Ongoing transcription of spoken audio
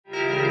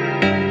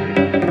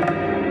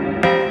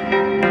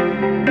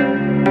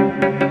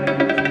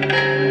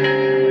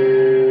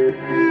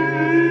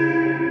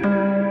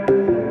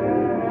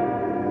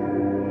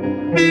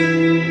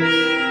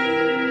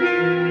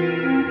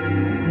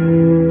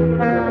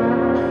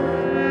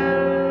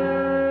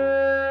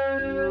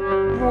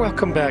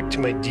Welcome back to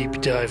my deep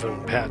dive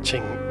on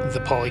patching the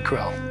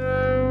Polykrell.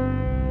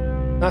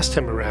 Last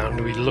time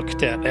around we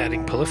looked at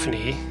adding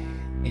polyphony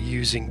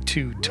using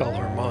two tall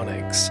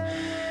harmonics.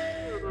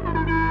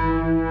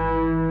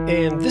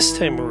 And this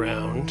time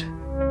around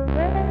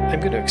I'm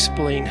going to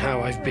explain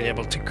how I've been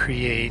able to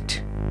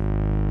create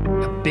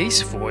a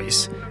bass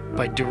voice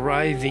by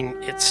deriving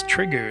its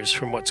triggers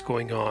from what's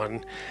going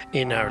on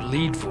in our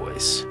lead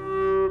voice.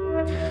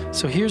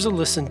 So here's a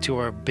listen to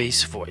our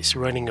bass voice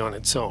running on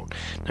its own.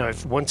 Now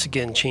I've once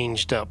again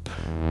changed up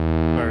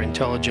our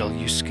IntelliGel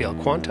use scale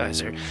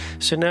quantizer.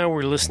 So now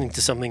we're listening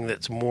to something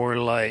that's more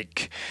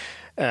like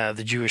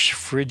the Jewish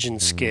Phrygian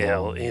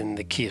scale in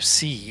the key of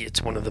C.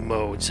 It's one of the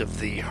modes of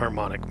the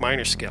harmonic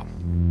minor scale.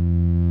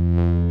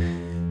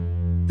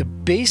 The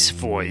bass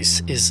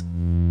voice is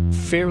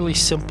fairly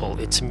simple.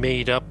 It's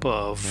made up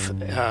of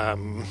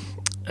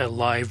a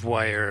live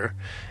wire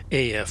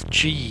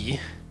AFG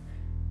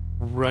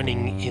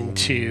running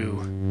into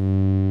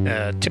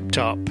Tip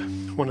Top,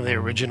 one of the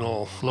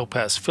original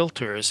low-pass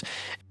filters,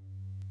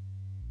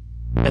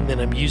 and then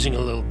I'm using a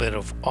little bit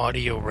of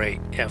audio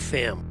rate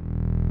FM.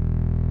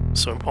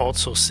 So I'm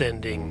also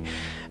sending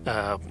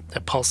a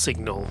pulse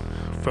signal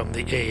from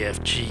the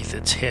AFG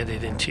that's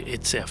headed into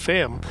its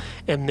FM,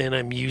 and then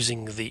I'm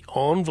using the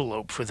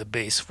envelope for the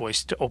bass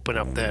voice to open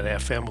up that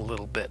FM a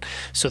little bit,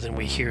 so then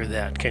we hear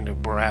that kind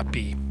of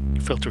brappy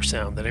filter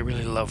sound that I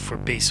really love for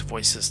bass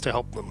voices to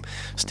help them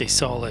stay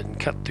solid and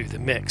cut through the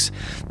mix.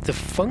 The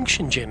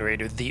function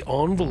generator, the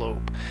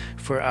envelope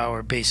for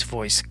our bass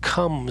voice,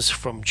 comes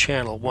from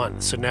channel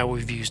 1. So now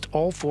we've used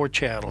all 4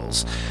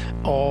 channels,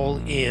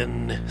 all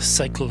in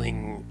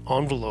cycling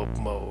envelope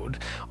mode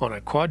on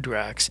our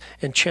quadrax,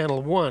 and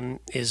channel 1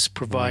 is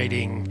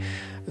providing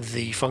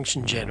the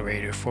function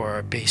generator for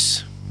our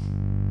bass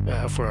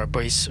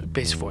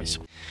voice.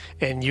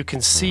 And you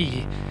can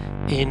see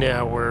in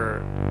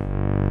our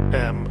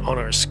on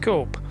our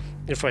scope,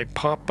 if I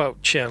pop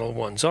out channel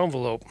 1's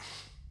envelope,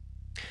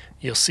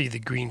 you'll see the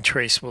green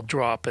trace will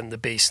drop and the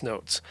bass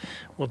notes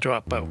will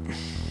drop out.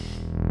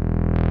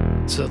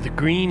 So the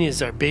green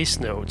is our bass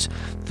notes,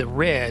 the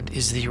red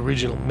is the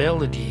original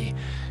melody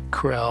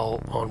Krell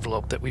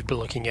envelope that we've been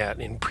looking at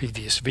in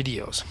previous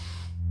videos.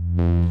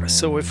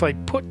 So if I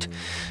put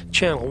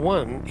channel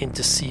 1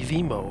 into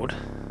CV mode,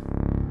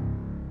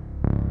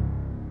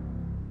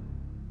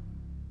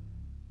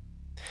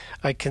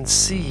 I can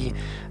see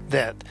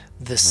that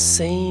the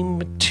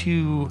same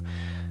 2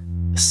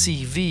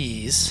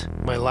 CVs,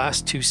 my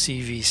last 2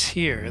 CVs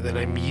here that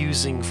I'm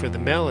using for the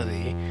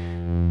melody,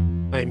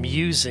 I'm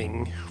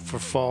using for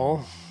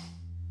fall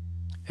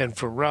and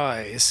for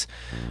rise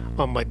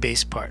on my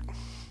bass part.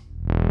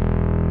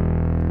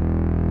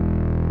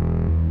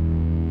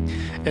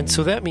 And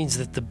so that means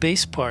that the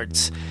bass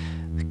part's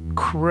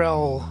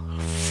Krell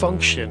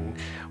function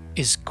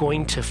is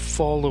going to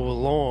follow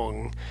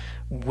along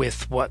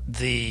with what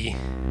the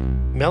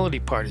melody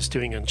part is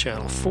doing on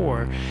channel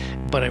 4,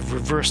 but I've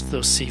reversed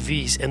those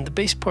CVs, and the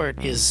bass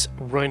part is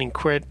running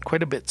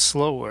quite a bit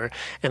slower,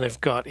 and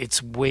I've got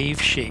its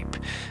wave shape,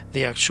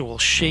 the actual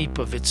shape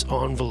of its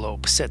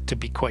envelope, set to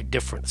be quite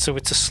different. So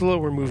it's a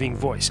slower moving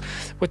voice.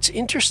 What's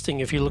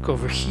interesting, if you look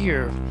over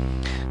here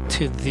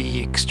to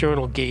the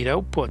external gate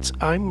outputs,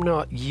 I'm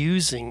not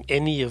using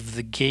any of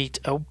the gate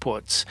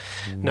outputs,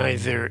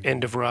 neither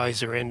end of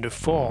rise or end of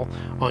fall,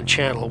 on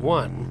channel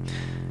 1.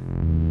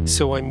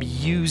 So I'm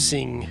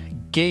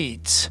using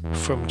gates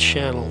from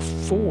channel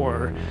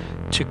 4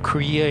 to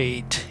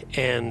create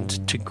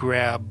and to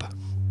grab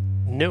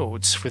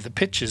notes for the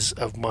pitches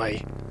of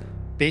my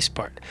bass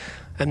part.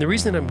 And the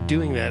reason I'm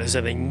doing that is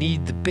that I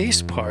need the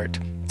bass part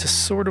to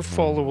sort of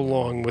follow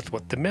along with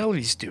what the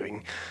melody's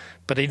doing,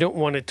 but I don't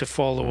want it to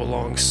follow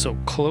along so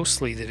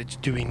closely that it's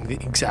doing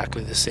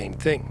exactly the same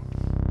thing.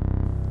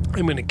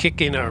 I'm going to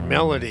kick in our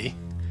melody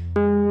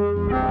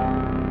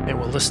and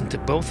we'll listen to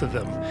both of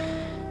them.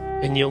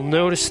 And you'll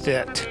notice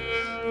that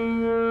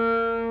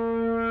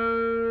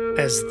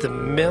as the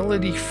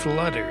melody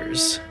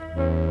flutters,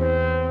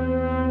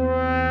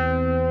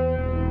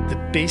 the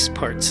bass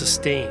part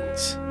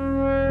sustains.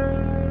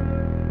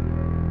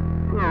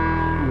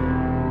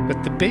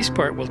 But the bass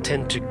part will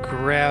tend to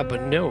grab a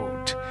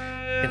note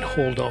and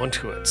hold on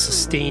to it,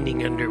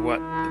 sustaining under what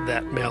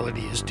that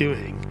melody is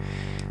doing.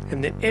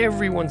 And then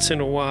every once in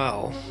a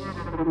while,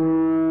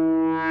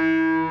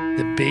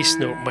 the bass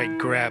note might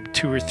grab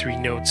 2 or 3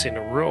 notes in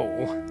a row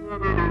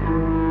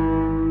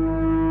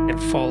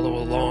and follow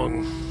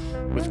along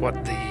with what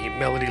the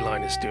melody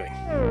line is doing.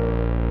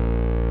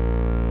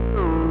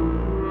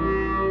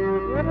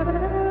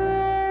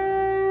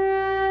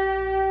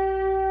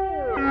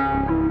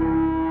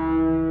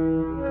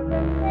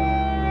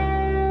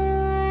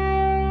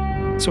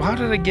 So how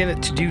did I get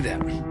it to do that?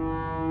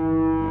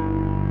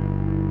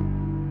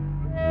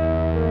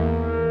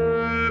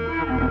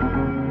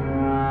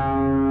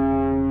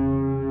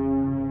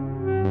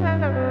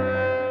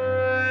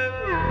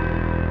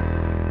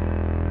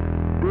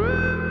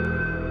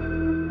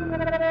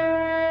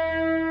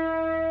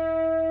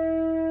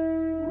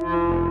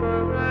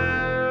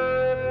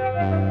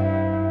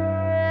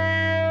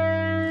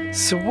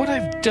 So what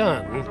I've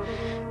done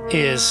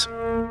is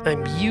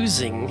I'm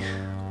using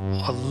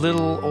a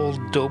little old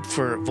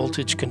Doepfer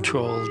voltage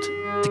controlled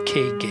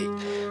decay gate.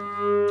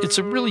 It's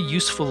a really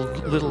useful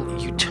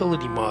little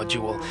utility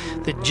module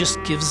that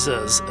just gives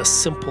us a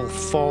simple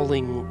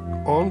falling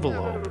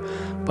envelope,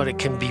 but it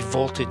can be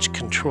voltage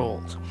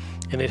controlled.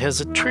 And it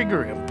has a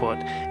trigger input,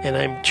 and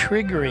I'm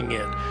triggering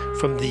it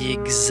from the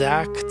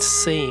exact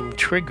same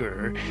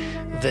trigger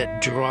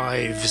that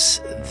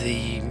drives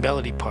the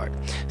melody part.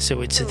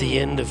 So it's at the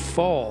end of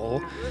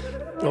fall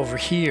over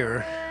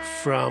here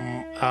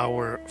from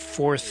our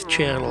fourth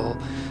channel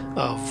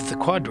of the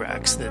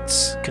quadrax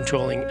that's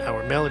controlling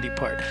our melody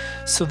part.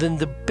 So then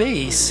the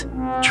bass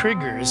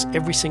triggers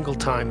every single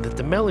time that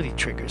the melody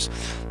triggers.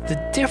 The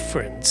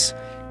difference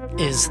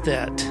is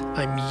that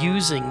I'm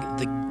using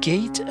the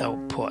gate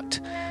output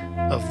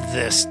of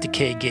this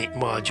decay gate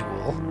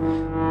module,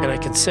 and I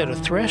can set a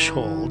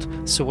threshold.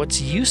 So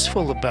what's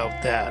useful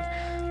about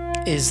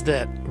that is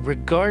that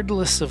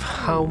regardless of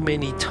how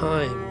many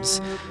times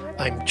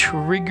I'm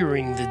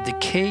triggering the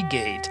decay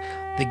gate,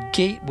 the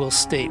gate will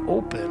stay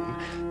open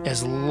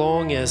as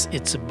long as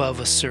it's above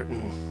a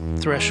certain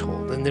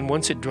threshold. And then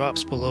once it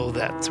drops below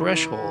that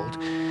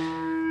threshold,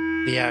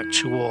 the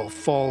actual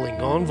falling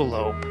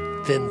envelope,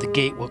 then the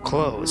gate will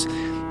close.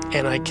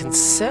 And I can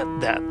set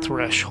that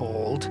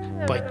threshold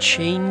by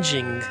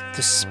changing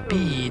the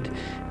speed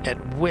at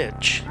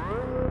which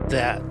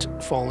that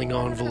falling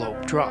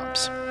envelope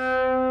drops.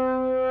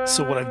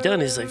 So what I've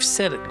done is I've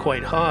set it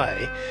quite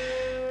high,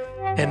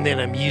 and then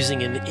I'm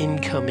using an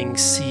incoming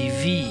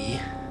CV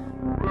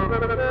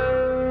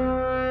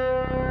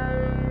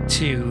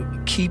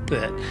to keep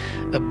it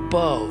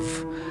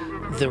above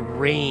the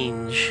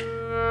range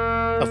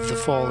of the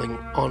falling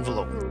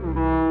envelope.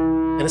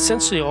 And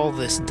essentially all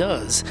this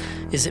does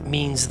is it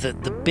means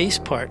that the bass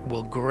part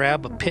will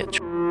grab a pitch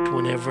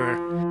whenever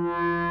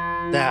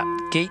that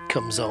gate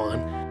comes on,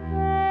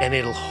 and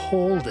it'll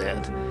hold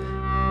it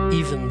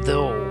even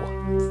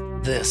though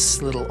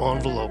this little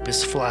envelope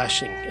is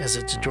flashing as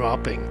it's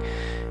dropping.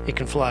 It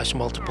can flash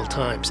multiple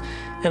times,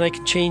 and I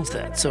can change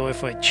that. So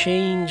if I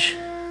change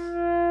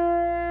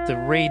the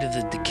rate of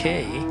the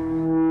decay,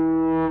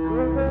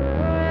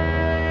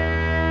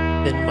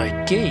 then my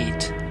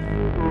gate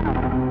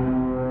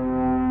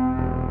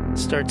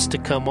starts to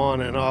come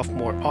on and off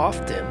more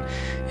often,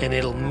 and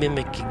it'll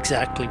mimic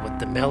exactly what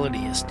the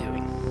melody is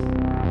doing.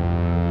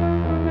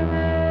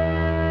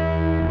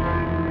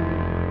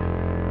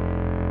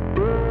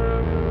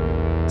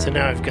 So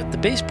now I've got the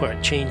bass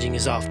part changing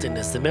as often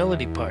as the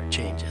melody part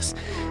changes.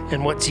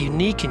 And what's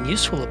unique and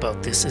useful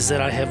about this is that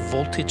I have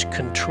voltage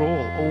control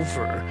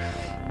over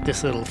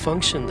this little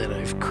function that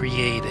I've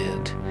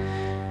created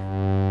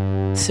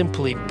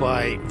simply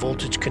by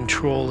voltage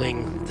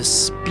controlling the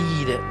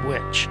speed at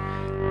which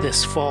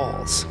this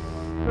falls.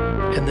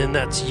 And then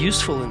that's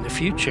useful in the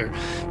future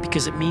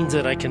because it means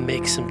that I can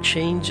make some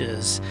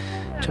changes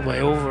to my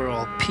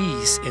overall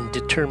piece and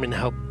determine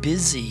how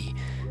busy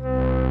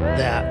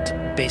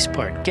that bass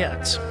part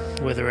gets,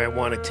 whether I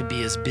want it to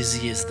be as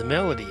busy as the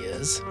melody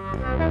is.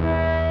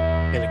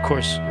 And of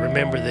course,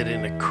 remember that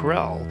in a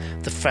Krell,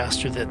 the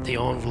faster that the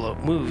envelope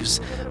moves,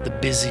 the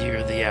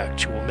busier the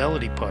actual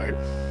melody part.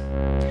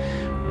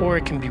 Or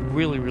it can be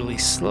really, really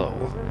slow,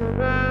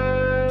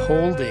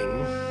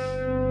 holding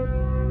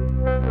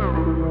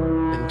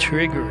and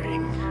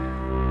triggering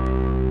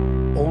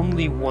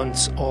only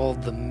once all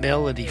the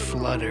melody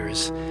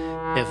flutters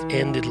have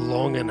ended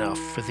long enough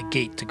for the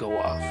gate to go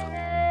off.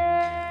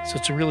 So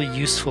it's a really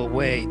useful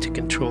way to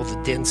control the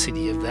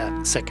density of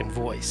that second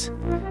voice.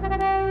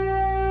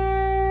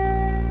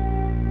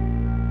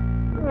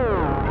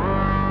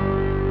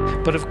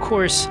 But of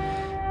course,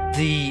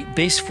 the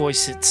bass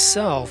voice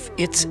itself,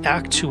 its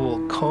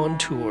actual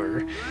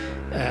contour,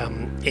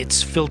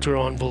 its filter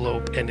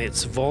envelope and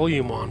its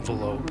volume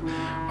envelope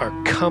are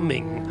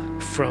coming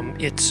from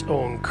its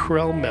own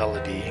Krell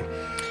melody,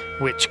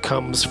 which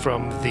comes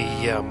from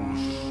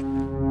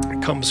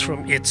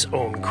its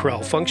own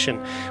Krell function,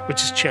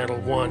 which is channel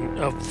 1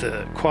 of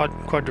the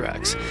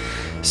quadrax.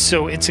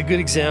 So it's a good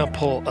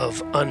example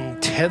of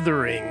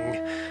untethering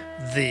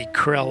the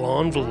Krell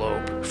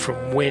envelope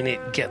from when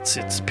it gets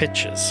its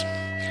pitches.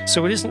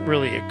 So it isn't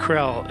really a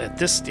Krell at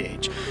this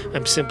stage.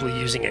 I'm simply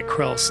using a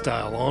Krell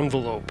style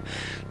envelope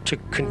to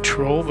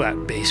control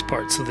that bass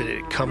part so that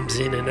it comes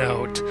in and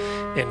out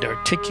and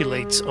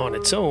articulates on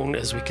its own,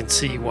 as we can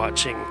see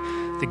watching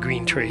the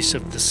green trace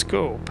of the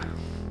scope.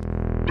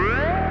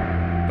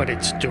 But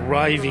it's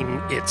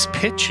deriving its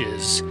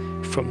pitches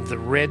from the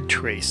red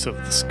trace of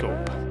the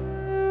scope.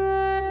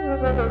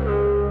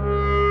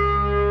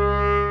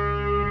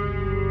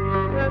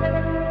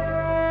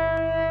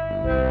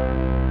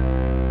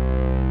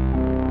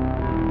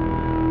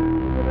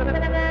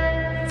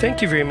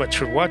 Thank you very much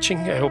for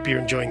watching. I hope you're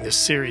enjoying this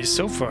series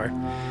so far.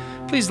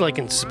 Please like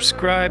and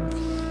subscribe.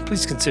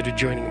 Please consider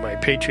joining my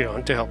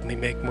Patreon to help me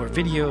make more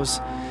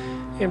videos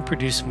and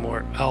produce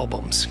more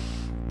albums.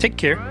 Take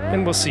care,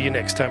 and we'll see you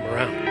next time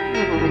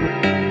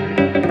around.